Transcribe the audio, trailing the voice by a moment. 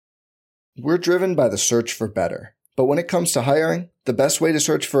We're driven by the search for better. But when it comes to hiring, the best way to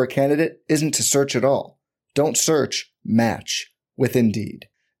search for a candidate isn't to search at all. Don't search, match with Indeed.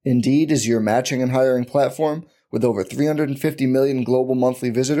 Indeed is your matching and hiring platform with over 350 million global monthly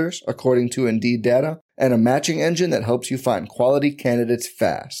visitors, according to Indeed data, and a matching engine that helps you find quality candidates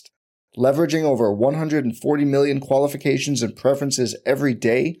fast. Leveraging over 140 million qualifications and preferences every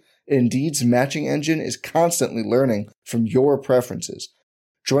day, Indeed's matching engine is constantly learning from your preferences.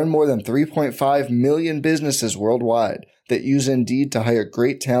 Join more than 3.5 million businesses worldwide that use Indeed to hire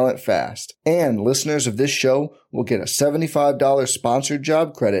great talent fast. And listeners of this show will get a $75 sponsored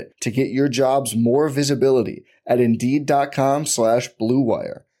job credit to get your jobs more visibility at Indeed.com/Blue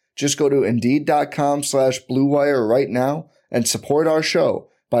Wire. Just go to Indeed.com/Blue Wire right now and support our show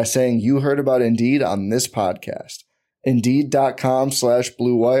by saying you heard about Indeed on this podcast.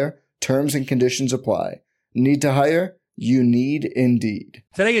 Indeed.com/Blue Wire. Terms and conditions apply. Need to hire? You need Indeed.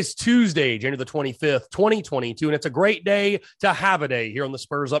 Today is Tuesday, January the 25th, 2022, and it's a great day to have a day here on the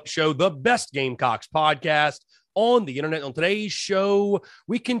Spurs Up Show, the best Gamecocks podcast on the internet. On today's show,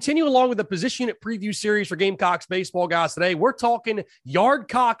 we continue along with the position unit preview series for Gamecocks baseball, guys. Today, we're talking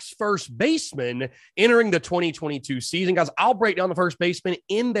Yardcocks first baseman entering the 2022 season. Guys, I'll break down the first baseman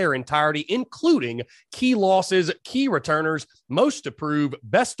in their entirety, including key losses, key returners, most to prove,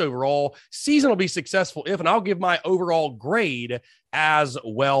 best overall. Season will be successful if, and I'll give my overall grade as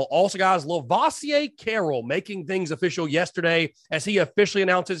well. Also, guys, Lovasea Carroll making things official yesterday as he officially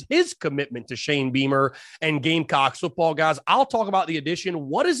announces his commitment to Shane Beamer and Gamecocks football. Guys, I'll talk about the addition.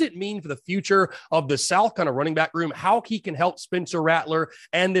 What does it mean for the future of the South kind of running back room? How he can help Spencer Rattler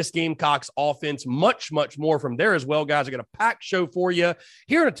and this Gamecocks offense? Much, much more from there as well, guys. I got a packed show for you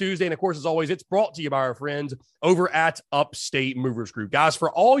here on a Tuesday. And of course, as always, it's brought to you by our friends over at Upstate Movers Group. Guys,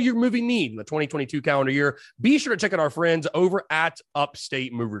 for all your moving need in the 2022 calendar year, be sure to check out our friends over at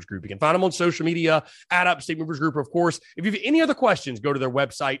Upstate Movers Group. You can find them on social media at Upstate Movers Group. Of course, if you have any other questions, go to their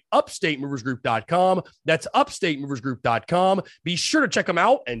website, upstatemoversgroup.com. That's upstatemoversgroup.com. Be sure to check them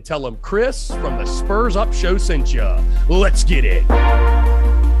out and tell them Chris from the Spurs Up Show sent you. Let's get it.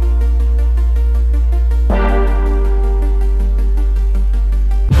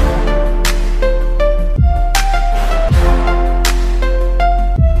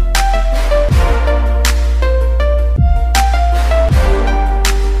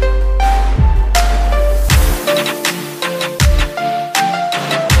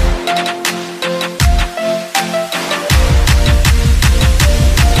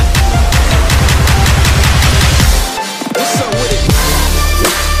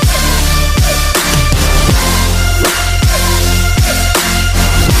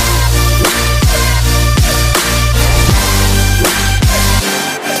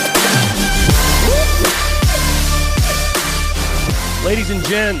 Ladies and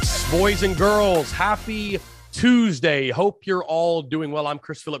gents, boys and girls, happy Tuesday. Hope you're all doing well. I'm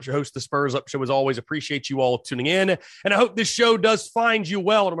Chris Phillips, your host of the Spurs Up Show. As always, appreciate you all tuning in. And I hope this show does find you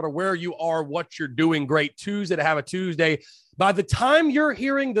well, no matter where you are, what you're doing. Great Tuesday to have a Tuesday. By the time you're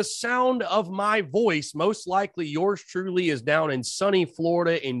hearing the sound of my voice, most likely yours truly is down in sunny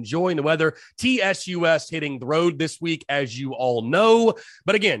Florida, enjoying the weather. TSUS hitting the road this week, as you all know.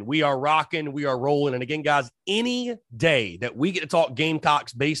 But again, we are rocking, we are rolling. And again, guys, any day that we get to talk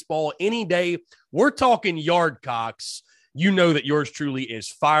Gamecocks baseball, any day we're talking Yardcocks, you know that yours truly is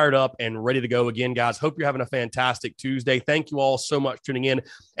fired up and ready to go again, guys. Hope you're having a fantastic Tuesday. Thank you all so much for tuning in.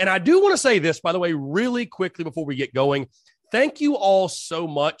 And I do want to say this, by the way, really quickly before we get going. Thank you all so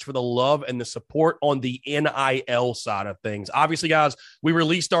much for the love and the support on the NIL side of things. Obviously, guys, we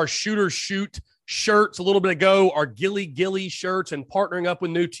released our Shooter Shoot shirts a little bit ago, our Gilly Gilly shirts, and partnering up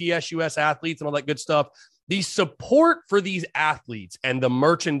with new TSUS athletes and all that good stuff. The support for these athletes and the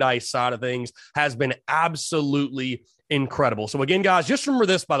merchandise side of things has been absolutely incredible. So again, guys, just remember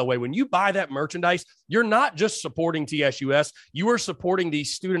this, by the way, when you buy that merchandise, you're not just supporting TSUS, you are supporting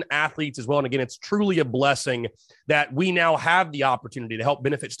these student athletes as well. And again, it's truly a blessing that we now have the opportunity to help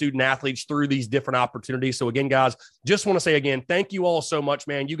benefit student athletes through these different opportunities. So again, guys, just want to say again, thank you all so much,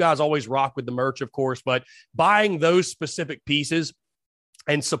 man. You guys always rock with the merch, of course, but buying those specific pieces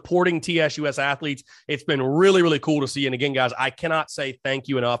and supporting TSUS athletes, it's been really, really cool to see. And again, guys, I cannot say thank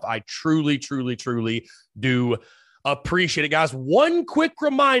you enough. I truly, truly, truly do appreciate it, guys. One quick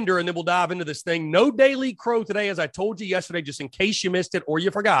reminder, and then we'll dive into this thing. No Daily Crow today, as I told you yesterday, just in case you missed it or you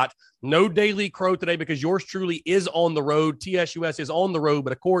forgot. No Daily Crow today because yours truly is on the road. TSUS is on the road,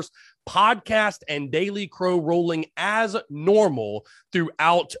 but of course, podcast and Daily Crow rolling as normal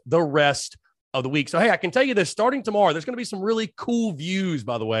throughout the rest of the week. So, hey, I can tell you this, starting tomorrow, there's going to be some really cool views,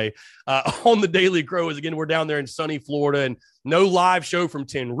 by the way, on the Daily Crows. Again, we're down there in sunny Florida and no live show from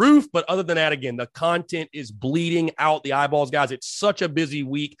Tin Roof. But other than that, again, the content is bleeding out the eyeballs, guys. It's such a busy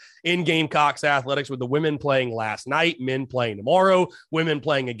week in Gamecocks athletics with the women playing last night, men playing tomorrow, women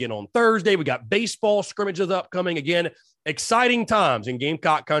playing again on Thursday. We got baseball scrimmages upcoming again. Exciting times in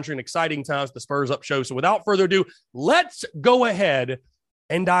Gamecock country and exciting times at the Spurs Up Show. So without further ado, let's go ahead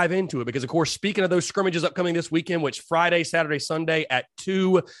and dive into it because, of course, speaking of those scrimmages upcoming this weekend, which Friday, Saturday, Sunday at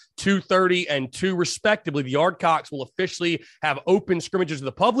 2, 2:30, and 2 respectively, the Yardcocks will officially have open scrimmages to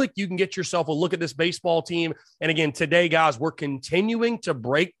the public. You can get yourself a look at this baseball team. And again, today, guys, we're continuing to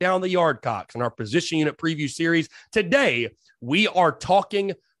break down the Yardcocks in our position unit preview series. Today, we are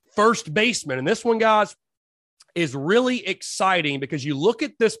talking first baseman. And this one, guys, is really exciting because you look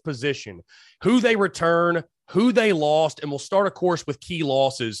at this position, who they return, who they lost, and we'll start, of course, with key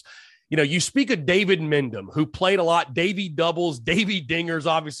losses. You know, you speak of David Mendham, who played a lot, Davy doubles, Davy dingers.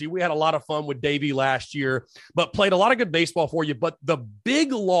 Obviously, we had a lot of fun with Davy last year, but played a lot of good baseball for you. But the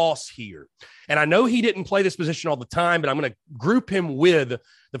big loss here, and I know he didn't play this position all the time, but I'm going to group him with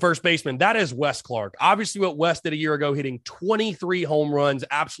the first baseman. That is Wes Clark. Obviously, what Wes did a year ago, hitting 23 home runs,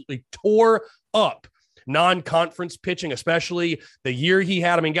 absolutely tore up non-conference pitching, especially the year he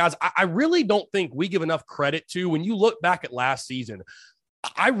had. I mean, guys, I really don't think we give enough credit to, when you look back at last season,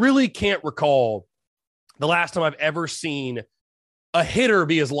 I really can't recall the last time I've ever seen a hitter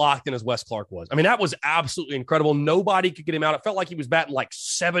be as locked in as Wes Clark was. I mean, that was absolutely incredible. Nobody could get him out. It felt like he was batting like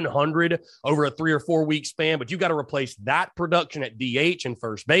 700 over a 3 or 4 week span, but you got to replace that production at DH and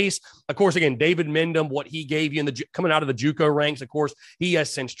first base. Of course, again, David Mendham, what he gave you in the coming out of the JUCO ranks, of course, he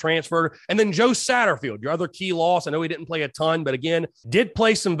has since transferred. And then Joe Satterfield, your other key loss. I know he didn't play a ton, but again, did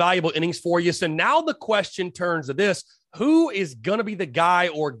play some valuable innings for you. So now the question turns to this: who is going to be the guy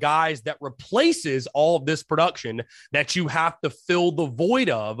or guys that replaces all of this production that you have to fill the void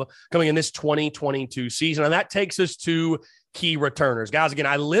of coming in this 2022 season? And that takes us to key returners. Guys, again,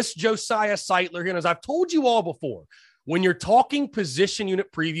 I list Josiah Seitler here. And as I've told you all before, when you're talking position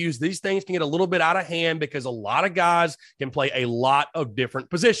unit previews, these things can get a little bit out of hand because a lot of guys can play a lot of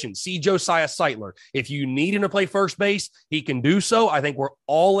different positions. See Josiah Seitler. If you need him to play first base, he can do so. I think we're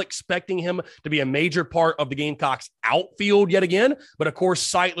all expecting him to be a major part of the Gamecocks outfield yet again. But of course,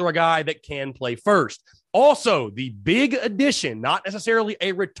 Seitler, a guy that can play first. Also, the big addition, not necessarily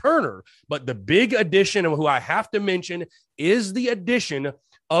a returner, but the big addition, and who I have to mention, is the addition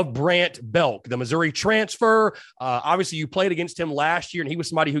of Brant Belk, the Missouri transfer. Obviously, you played against him last year, and he was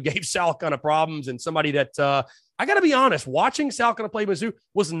somebody who gave South Carolina problems, and somebody that, I got to be honest, watching South Carolina play Mizzou,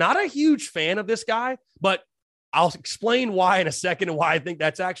 was not a huge fan of this guy, but I'll explain why in a second and why I think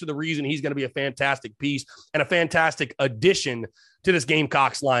that's actually the reason he's going to be a fantastic piece and a fantastic addition to this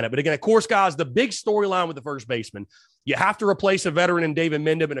Gamecocks lineup. But again, of course, guys, the big storyline with the first baseman, you have to replace a veteran in David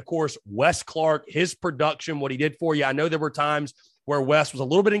Mendham. And of course, Wes Clark, his production, what he did for you. I know there were times where Wes was a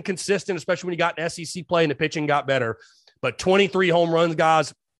little bit inconsistent, especially when he got in SEC play and the pitching got better. But 23 home runs,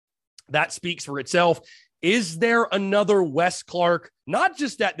 guys, that speaks for itself. Is there another Wes Clark, not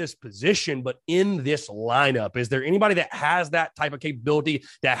just at this position, but in this lineup? Is there anybody that has that type of capability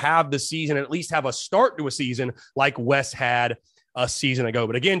to have the season, and at least have a start to a season like Wes had a season ago?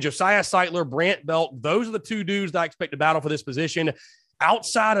 But again, Josiah Seitler, Brant Belk, those are the two dudes that I expect to battle for this position.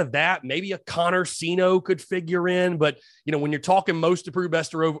 Outside of that, maybe a Connor Sino could figure in. But, you know, when you're talking most approved,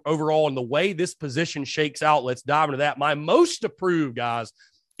 best overall, and the way this position shakes out, let's dive into that. My most approved, guys,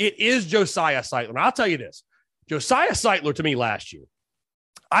 it is Josiah Seitler. And I'll tell you this, Josiah Seitler to me last year,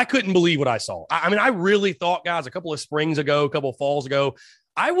 I couldn't believe what I saw. I mean, I really thought, guys, a couple of springs ago, a couple of falls ago,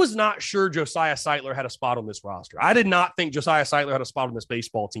 I was not sure Josiah Seitler had a spot on this roster. I did not think Josiah Seitler had a spot on this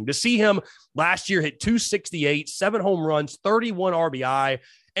baseball team. To see him last year hit 268, 7 home runs, 31 RBI,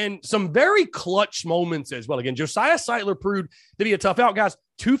 and some very clutch moments as well. Again, Josiah Seitler proved to be a tough out, guys.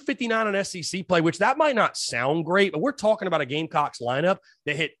 259 on SEC play, which that might not sound great, but we're talking about a Gamecocks lineup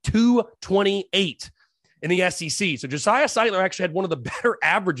that hit 228 in the SEC. So Josiah Seitler actually had one of the better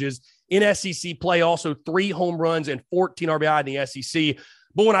averages in SEC play, also 3 home runs and 14 RBI in the SEC.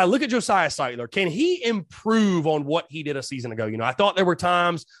 But when I look at Josiah Seitler, can he improve on what he did a season ago? You know, I thought there were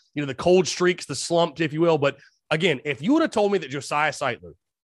times, you know, the cold streaks, the slump, if you will. But again, if you would have told me that Josiah Seitler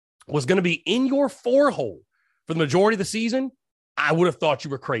was going to be in your 4-hole for the majority of the season, I would have thought you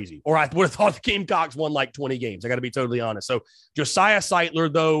were crazy. Or I would have thought the Gamecocks won like 20 games. I got to be totally honest. So Josiah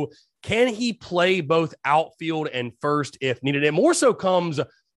Seitler, though, can he play both outfield and first if needed? It more so comes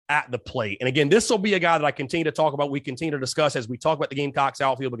at the plate. And again, this will be a guy that I continue to talk about. We continue to discuss as we talk about the Gamecocks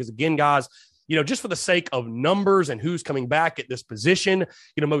outfield, because again, guys, just for the sake of numbers and who's coming back at this position,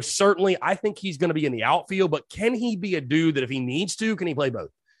 most certainly I think he's going to be in the outfield, but can he be a dude that if he needs to, can he play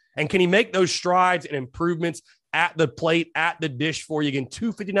both? And can he make those strides and improvements at the plate, at the dish for you? Again,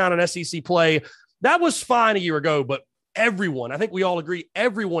 259 on SEC play. That was fine a year ago, but everyone, I think we all agree,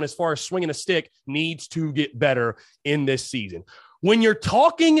 everyone as far as swinging a stick needs to get better in this season. When you're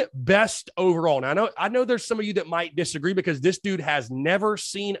talking best overall, now I know there's some of you that might disagree because this dude has never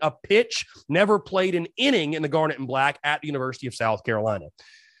seen a pitch, never played an inning in the Garnet and Black at the University of South Carolina.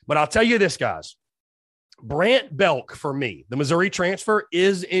 But I'll tell you this, guys. Brant Belk, for me, the Missouri transfer,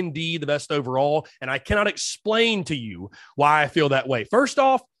 is indeed the best overall, and I cannot explain to you why I feel that way. First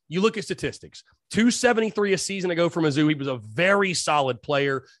off, you look at statistics. 273 a season ago for Mizzou. He was a very solid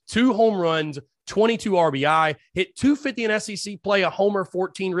player. 2 home runs, 22 RBI, hit 250 in SEC play, a homer,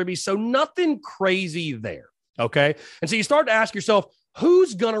 14 ribbies, so nothing crazy there, okay? And so you start to ask yourself,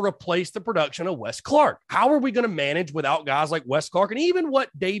 who's going to replace the production of Wes Clark? How are we going to manage without guys like Wes Clark and even what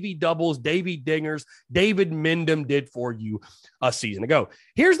Davey Doubles, Davey Dingers, David Mendham did for you a season ago?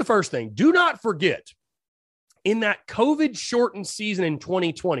 Here's the first thing. Do not forget, in that COVID-shortened season in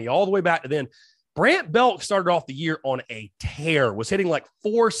 2020, all the way back to then, Brant Belk started off the year on a tear, was hitting like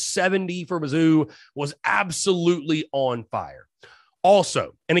 470 for Mizzou, was absolutely on fire.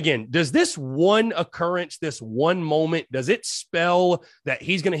 Also, and again, does this one occurrence, this one moment, does it spell that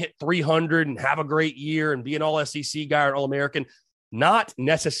he's going to hit 300 and have a great year and be an all-SEC guy or all-American? Not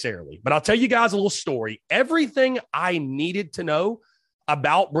necessarily. But I'll tell you guys a little story. Everything I needed to know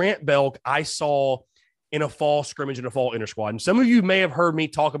about Brant Belk, I saw in a fall scrimmage and a fall intersquad. And some of you may have heard me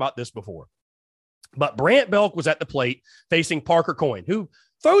talk about this before. But Brant Belk was at the plate facing Parker Coyne, who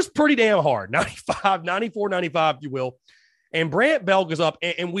throws pretty damn hard, 95, 94, 95, if you will. And Brant Belk is up,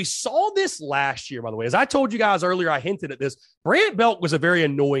 and we saw this last year, by the way. As I told you guys earlier, I hinted at this. Brant Belk was a very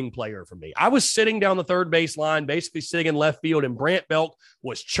annoying player for me. I was sitting down the third base line, basically sitting in left field, and Brant Belk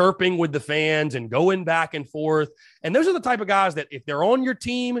was chirping with the fans and going back and forth. And those are the type of guys that if they're on your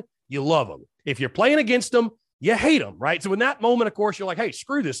team, you love them. If you're playing against them, you hate them, right? So in that moment, of course, you're like, hey,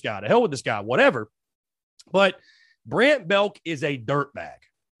 screw this guy, to hell with this guy, whatever. But Brant Belk is a dirtbag.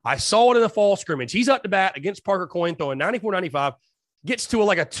 I saw it in the fall scrimmage. He's up to bat against Parker Coyne, throwing 94, 95, gets to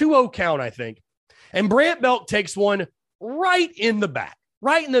like a 2-0 count, I think. And Brant Belk takes one right in the back,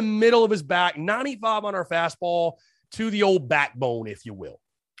 right in the middle of his back, 95 on our fastball to the old backbone, if you will.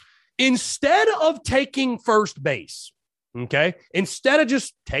 Instead of taking first base, okay, instead of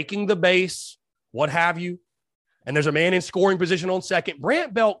just taking the base, what have you, and there's a man in scoring position on second,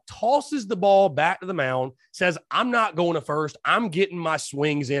 Brant Belk tosses the ball back to the mound, says, I'm not going to first. I'm getting my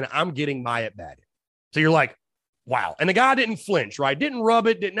swings in. I'm getting my at-bat in. So you're like, wow. And the guy didn't flinch, right? Didn't rub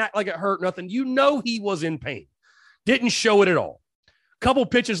it, didn't act like it hurt, nothing. You know he was in pain. Didn't show it at all. Couple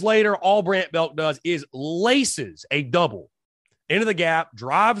pitches later, all Brant Belk does is laces a double into the gap,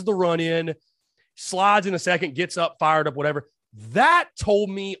 drives the run in, slides in a second, gets up, fired up, whatever. That told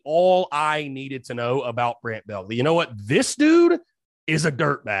me all I needed to know about Brant Belk. You know what? This dude is a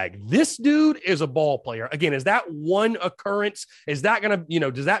dirtbag. This dude is a ball player. Again, is that one occurrence? Is that going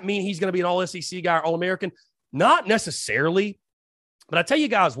to, does that mean he's going to be an all-SEC guy or all-American? Not necessarily. But I tell you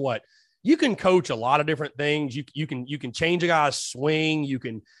guys what, you can coach a lot of different things. You can change a guy's swing. You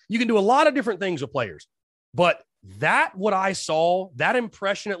can do a lot of different things with players. But what I saw, that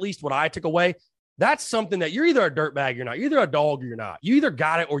impression, at least what I took away, that's something that you're either a dirtbag or you're not. You're either a dog or you're not. You either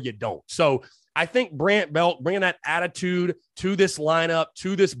got it or you don't. So I think Brant Belk bringing that attitude to this lineup,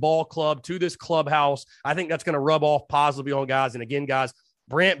 to this ball club, to this clubhouse, I think that's going to rub off positively on guys. And again, guys,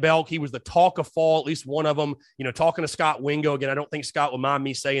 Brant Belk, he was the talk of fall, at least one of them, talking to Scott Wingo. Again, I don't think Scott will mind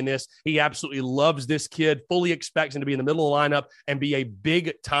me saying this. He absolutely loves this kid, fully expects him to be in the middle of the lineup and be a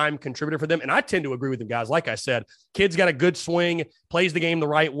big-time contributor for them. And I tend to agree with him, guys. Like I said, kid's got a good swing, plays the game the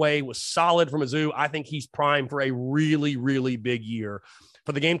right way, was solid from Mizzou. I think he's primed for a really, really big year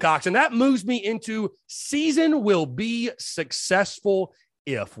for the Gamecocks. And that moves me into season will be successful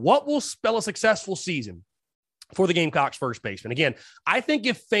if. What will spell a successful season for the Gamecocks first baseman? Again, I think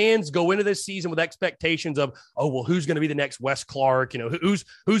if fans go into this season with expectations of, oh, well, who's going to be the next Wes Clark? Who's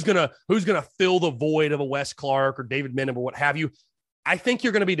going to fill the void of a Wes Clark or David Mendham or what have you? I think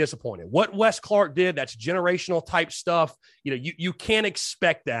you're going to be disappointed. What Wes Clark did, that's generational type stuff. You can't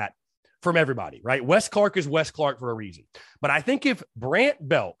expect that from everybody, right? Wes Clark is Wes Clark for a reason. But I think if Brant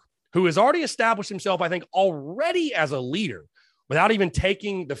Belk, who has already established himself, I think already as a leader, without even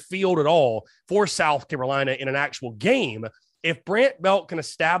taking the field at all for South Carolina in an actual game, if Brant Belk can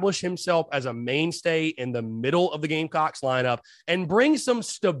establish himself as a mainstay in the middle of the Gamecocks lineup and bring some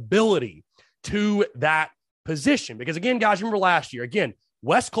stability to that position. Because again, guys, remember last year, again,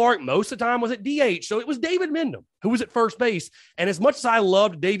 Wes Clark, most of the time, was at DH. So it was David Mendham who was at first base. And as much as I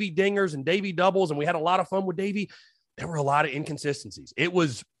loved Davey Dingers and Davey doubles, and we had a lot of fun with Davey, there were a lot of inconsistencies. It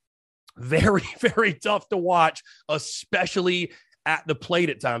was very, very tough to watch, especially at the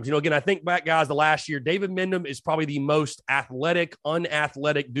plate at times. Again, I think back, guys, the last year, David Mendham is probably the most athletic,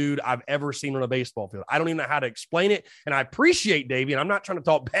 unathletic dude I've ever seen on a baseball field. I don't even know how to explain it. And I appreciate Davey, and I'm not trying to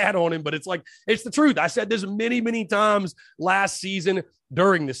talk bad on him, but it's the truth. I said this many, many times last season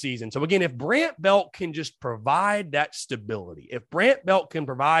during the season. So again, if Brant Belk can just provide that stability, if Brant Belk can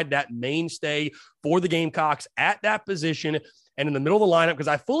provide that mainstay for the Gamecocks at that position and in the middle of the lineup, because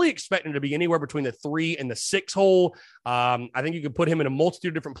I fully expect him to be anywhere between the 3 and the 6 hole. I think you can put him in a multitude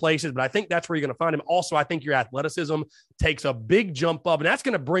of different places, but I think that's where you're going to find him. Also, I think your athleticism takes a big jump up, and that's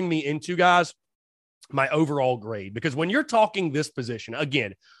going to bring me into, guys, my overall grade. Because when you're talking this position,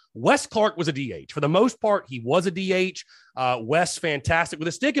 again, Wes Clark was a DH. For the most part, he was a DH. Wes, fantastic with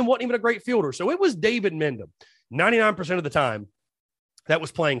a stick and wasn't even a great fielder. So it was David Mendham, 99% of the time, that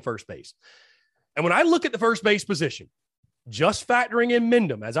was playing first base. And when I look at the first base position, just factoring in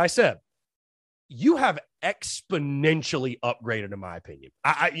Mendham, as I said, you have exponentially upgraded, in my opinion.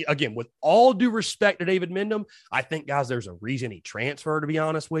 Again, with all due respect to David Mendham, I think, guys, there's a reason he transferred, to be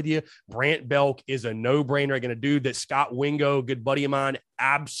honest with you. Brant Belk is a no-brainer. Again, a dude that Scott Wingo, good buddy of mine,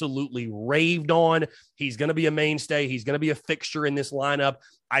 absolutely raved on. He's going to be a mainstay. He's going to be a fixture in this lineup.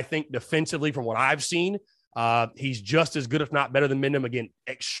 I think defensively, from what I've seen, he's just as good, if not better than Mendham. Again,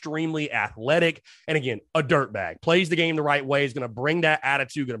 extremely athletic. And again, a dirtbag. Plays the game the right way. He's going to bring that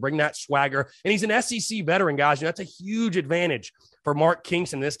attitude, going to bring that swagger. And he's an SEC veteran, guys. That's a huge advantage for Mark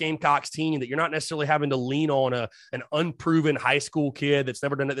Kingston, this Gamecocks team, that you're not necessarily having to lean on an unproven high school kid that's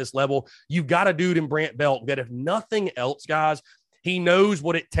never done it at this level. You've got a dude in Brant Belk that, if nothing else, guys, he knows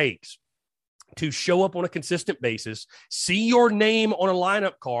what it takes to show up on a consistent basis, see your name on a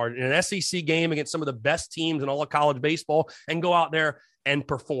lineup card in an SEC game against some of the best teams in all of college baseball, and go out there and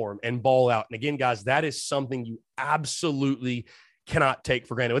perform and ball out. And again, guys, that is something you absolutely cannot take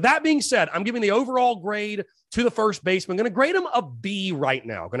for granted. With that being said, I'm giving the overall grade to the first baseman. I'm going to grade him a B right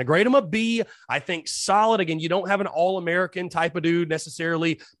now. Going to grade him a B. I think solid. Again, you don't have an All-American type of dude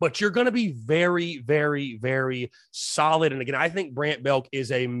necessarily, but you're going to be very, very, very solid. And again, I think Brant Belk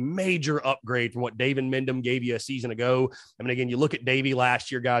is a major upgrade from what David Mendham gave you a season ago. I mean, again, you look at Davey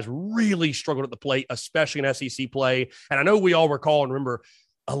last year, guys, really struggled at the plate, especially in SEC play. And I know we all recall and remember,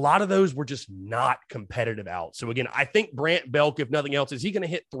 a lot of those were just not competitive out. So again, I think Brant Belk, if nothing else, is he going to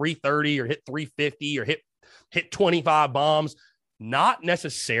hit 330 or hit 350 or hit 25 bombs? Not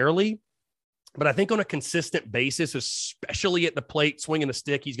necessarily, but I think on a consistent basis, especially at the plate, swinging the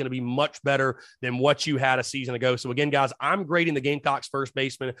stick, he's going to be much better than what you had a season ago. So again, guys, I'm grading the Gamecocks first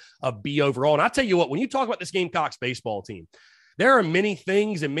baseman a B overall. And I tell you what, when you talk about this Gamecocks baseball team, there are many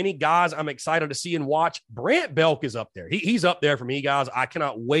things and many guys I'm excited to see and watch. Brant Belk is up there. He's up there for me, guys. I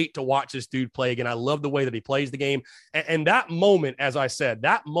cannot wait to watch this dude play again. I love the way that he plays the game. And that moment, as I said,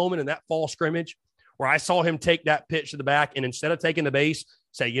 that moment in that fall scrimmage where I saw him take that pitch to the back and instead of taking the base,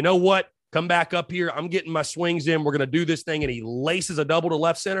 say, you know what? Come back up here. I'm getting my swings in. We're going to do this thing. And he laces a double to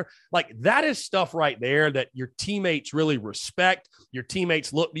left center. Like, that is stuff right there that your teammates really respect. Your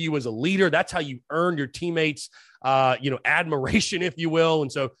teammates look to you as a leader. That's how you earn your teammates, admiration, if you will.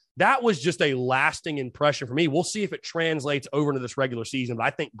 And so that was just a lasting impression for me. We'll see if it translates over into this regular season, but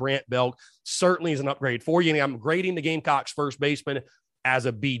I think Brant Belk certainly is an upgrade for you. And I'm grading the Gamecocks first baseman as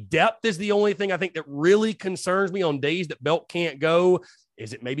a B. Depth is the only thing I think that really concerns me on days that Belk can't go.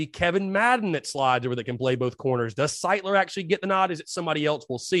 Is it maybe Kevin Madden that slides over that can play both corners? Does Seitler actually get the nod? Is it somebody else?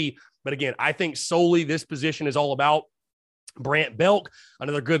 We'll see. But again, I think solely this position is all about Brant Belk,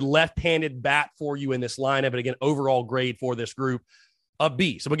 another good left-handed bat for you in this lineup. And again, overall grade for this group, a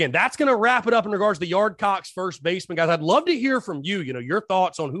B. So again, that's going to wrap it up in regards to the Yardcocks first baseman. Guys, I'd love to hear from you. Your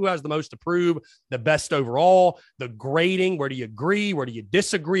thoughts on who has the most to prove, the best overall, the grading. Where do you agree? Where do you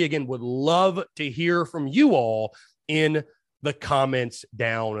disagree? Again, would love to hear from you all in the comments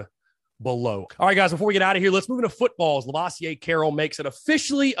down below. All right, guys, before we get out of here, let's move into footballs. Lovasea Carroll makes it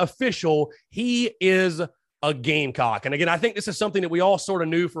officially official. He is a Gamecock. And again, I think this is something that we all sort of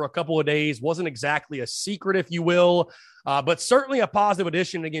knew for a couple of days. Wasn't exactly a secret, if you will, but certainly a positive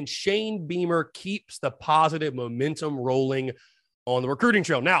addition. Again, Shane Beamer keeps the positive momentum rolling on the recruiting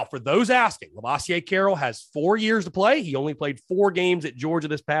trail. Now, for those asking, Lovasea Carroll has 4 years to play. He only played 4 games at Georgia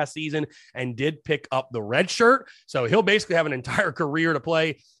this past season and did pick up the red shirt. So he'll basically have an entire career to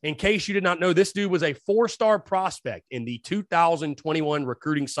play. In case you did not know, this dude was a 4-star prospect in the 2021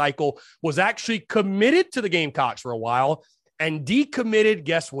 recruiting cycle, was actually committed to the Gamecocks for a while and decommitted,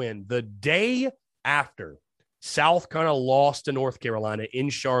 guess when? The day after South Carolina lost to North Carolina in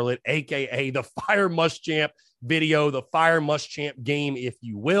Charlotte, a.k.a. the Fire Muschamp video, the Fire Muschamp game, if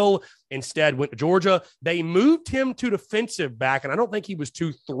you will. Instead, went to Georgia. They moved him to defensive back, and I don't think he was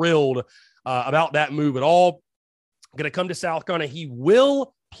too thrilled about that move at all. Going to come to South Carolina. He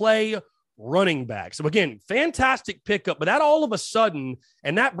will play running back. So, again, fantastic pickup, but that all of a sudden,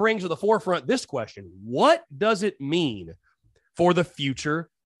 and that brings to the forefront this question: what does it mean for the future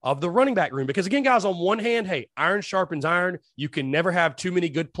of the running back room? Because again, guys, on one hand, hey, iron sharpens iron. You can never have too many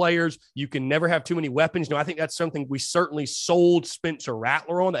good players. You can never have too many weapons. No, I think that's something we certainly sold Spencer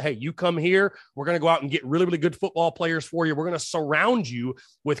Rattler on, that, hey, you come here, we're going to go out and get really, really good football players for you. We're going to surround you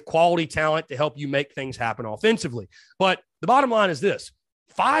with quality talent to help you make things happen offensively. But the bottom line is this: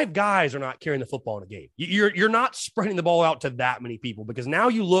 5 guys are not carrying the football in a game. You're not spreading the ball out to that many people, because now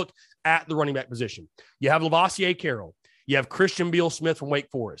you look at the running back position. You have Lovasea Carroll. You have Christian Beal-Smith from Wake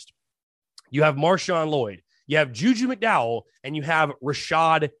Forest. You have Marshawn Lloyd. You have Juju McDowell, and you have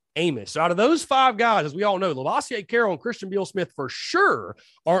Rashad Amos. So out of those 5 guys, as we all know, Lovasea Carroll and Christian Beal-Smith for sure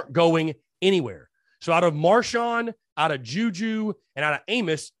aren't going anywhere. So out of Marshawn, out of Juju, and out of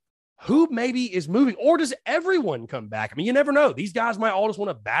Amos, who maybe is moving? Or does everyone come back? I mean, you never know. These guys might all just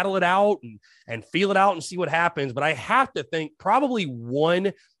want to battle it out and feel it out and see what happens. But I have to think probably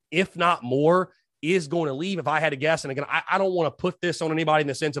one, if not more, is going to leave if I had to guess. And again, I don't want to put this on anybody in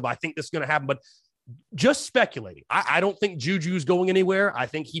the sense of I think this is going to happen, but just speculating. I don't think Juju's going anywhere. I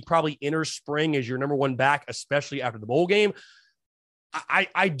think he probably enters spring as your number 1 back, especially after the bowl game.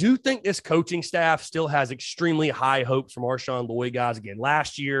 I do think this coaching staff still has extremely high hopes for Marshawn Lloyd, guys. Again,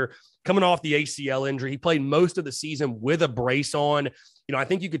 last year, coming off the ACL injury, he played most of the season with a brace on. You know, I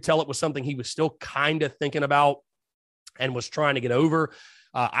think you could tell it was something he was still kind of thinking about and was trying to get over.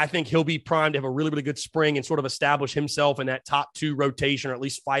 I think he'll be primed to have a really, really good spring and sort of establish himself in that top 2 rotation, or at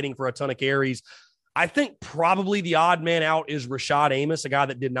least fighting for a ton of carries. I think probably the odd man out is Rashad Amos, a guy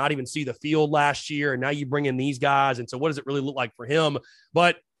that did not even see the field last year. And now you bring in these guys. And so what does it really look like for him?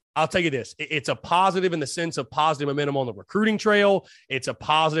 But I'll tell you this, it's a positive in the sense of positive momentum on the recruiting trail. It's a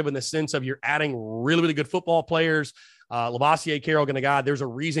positive in the sense of you're adding really, really good football players. Lovasea Carroll, a guy, there's a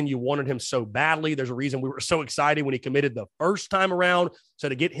reason you wanted him so badly. There's a reason we were so excited when he committed the first time around. So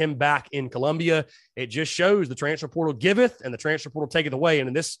to get him back in Columbia, it just shows the transfer portal giveth and the transfer portal taketh away. And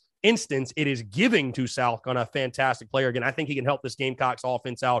in this instance, it is giving to South Carolina a fantastic player. Again, I think he can help this Gamecocks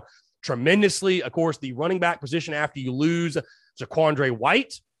offense out tremendously. Of course, the running back position, after you lose Zaquandre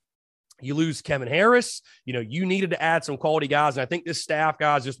White, you lose Kevin Harris, you needed to add some quality guys. And I think this staff,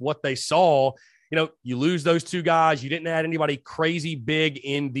 guys, just what they saw, you lose those 2 guys. You didn't add anybody crazy big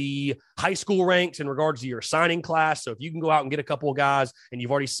in the high school ranks in regards to your signing class. So if you can go out and get a couple of guys, and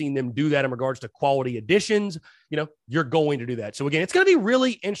you've already seen them do that in regards to quality additions, you're going to do that. So again, it's going to be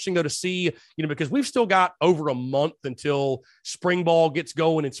really interesting though to see, because we've still got over a month until spring ball gets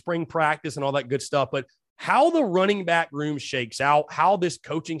going and spring practice and all that good stuff. But how the running back room shakes out, how this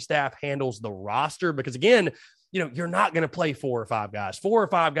coaching staff handles the roster, because again, you're not going to play 4 or 5 guys. 4 or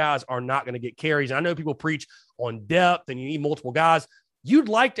 5 guys are not going to get carries. And I know people preach on depth and you need multiple guys. You'd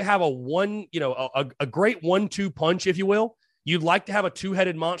like to have a great 1-2 punch, if you will. You'd like to have a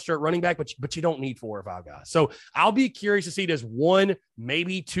 2-headed monster at running back, but you don't need 4 or 5 guys. So I'll be curious to see, does 1,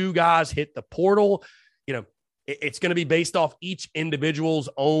 maybe 2 guys hit the portal? It's going to be based off each individual's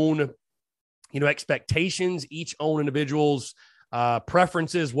own, expectations, each own individual's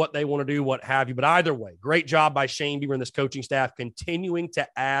preferences, what they want to do, what have you. But either way, great job by Shane Beamer and this coaching staff continuing to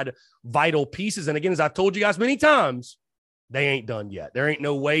add vital pieces. And again, as I've told you guys many times, they ain't done yet. There ain't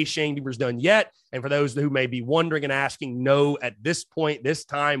no way Shane Beamer's done yet. And for those who may be wondering and asking, no, at this point, this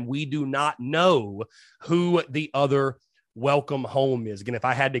time, we do not know who the other welcome home is. Again, if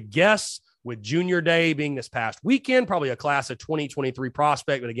I had to guess, with Junior Day being this past weekend, probably a class of 2023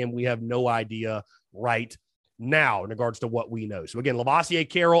 prospect. But again, we have no idea right now in regards to what we know. So again, Lovasea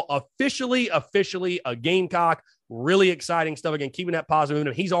Carroll officially a Gamecock. Really exciting stuff. Again, keeping that positive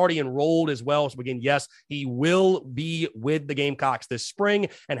momentum. He's already enrolled as well. So again, yes, he will be with the Gamecocks this spring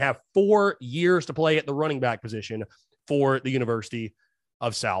and have 4 years to play at the running back position for the University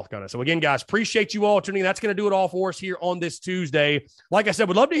of South Carolina. So again, guys, appreciate you all tuning in. That's going to do it all for us here on this Tuesday. Like I said,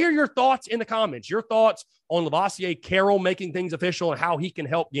 would love to hear your thoughts in the comments, your thoughts on Lovasea Carroll making things official and how he can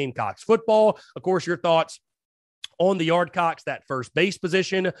help Gamecocks football. Of course, your thoughts on the Yardcocks, that first base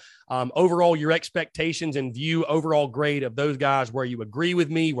position. Overall, your expectations and view, overall grade of those guys, where you agree with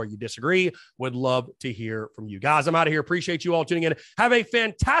me, where you disagree. Would love to hear from you guys. I'm out of here. Appreciate you all tuning in. Have a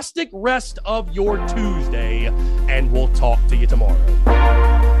fantastic rest of your Tuesday, and we'll talk to you tomorrow.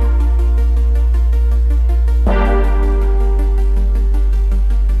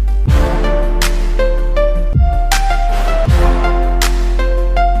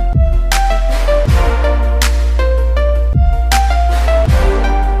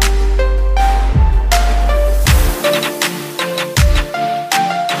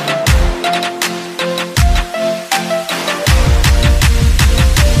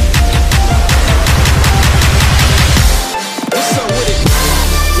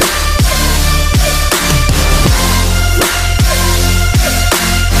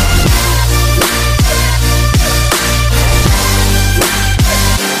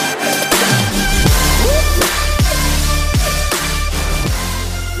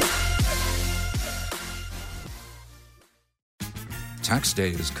 Tax day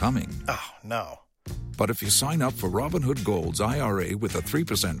is coming. Oh, no. But if you sign up for Robinhood Gold's IRA with a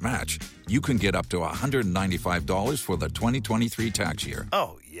 3% match, you can get up to $195 for the 2023 tax year.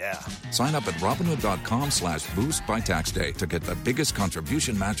 Oh, yeah. Sign up at Robinhood.com/boost by tax day to get the biggest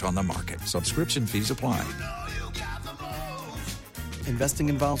contribution match on the market. Subscription fees apply. Investing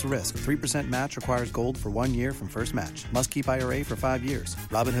involves risk. 3% match requires gold for 1 year from first match. Must keep IRA for 5 years.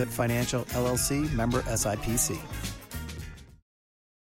 Robinhood Financial, LLC, member SIPC.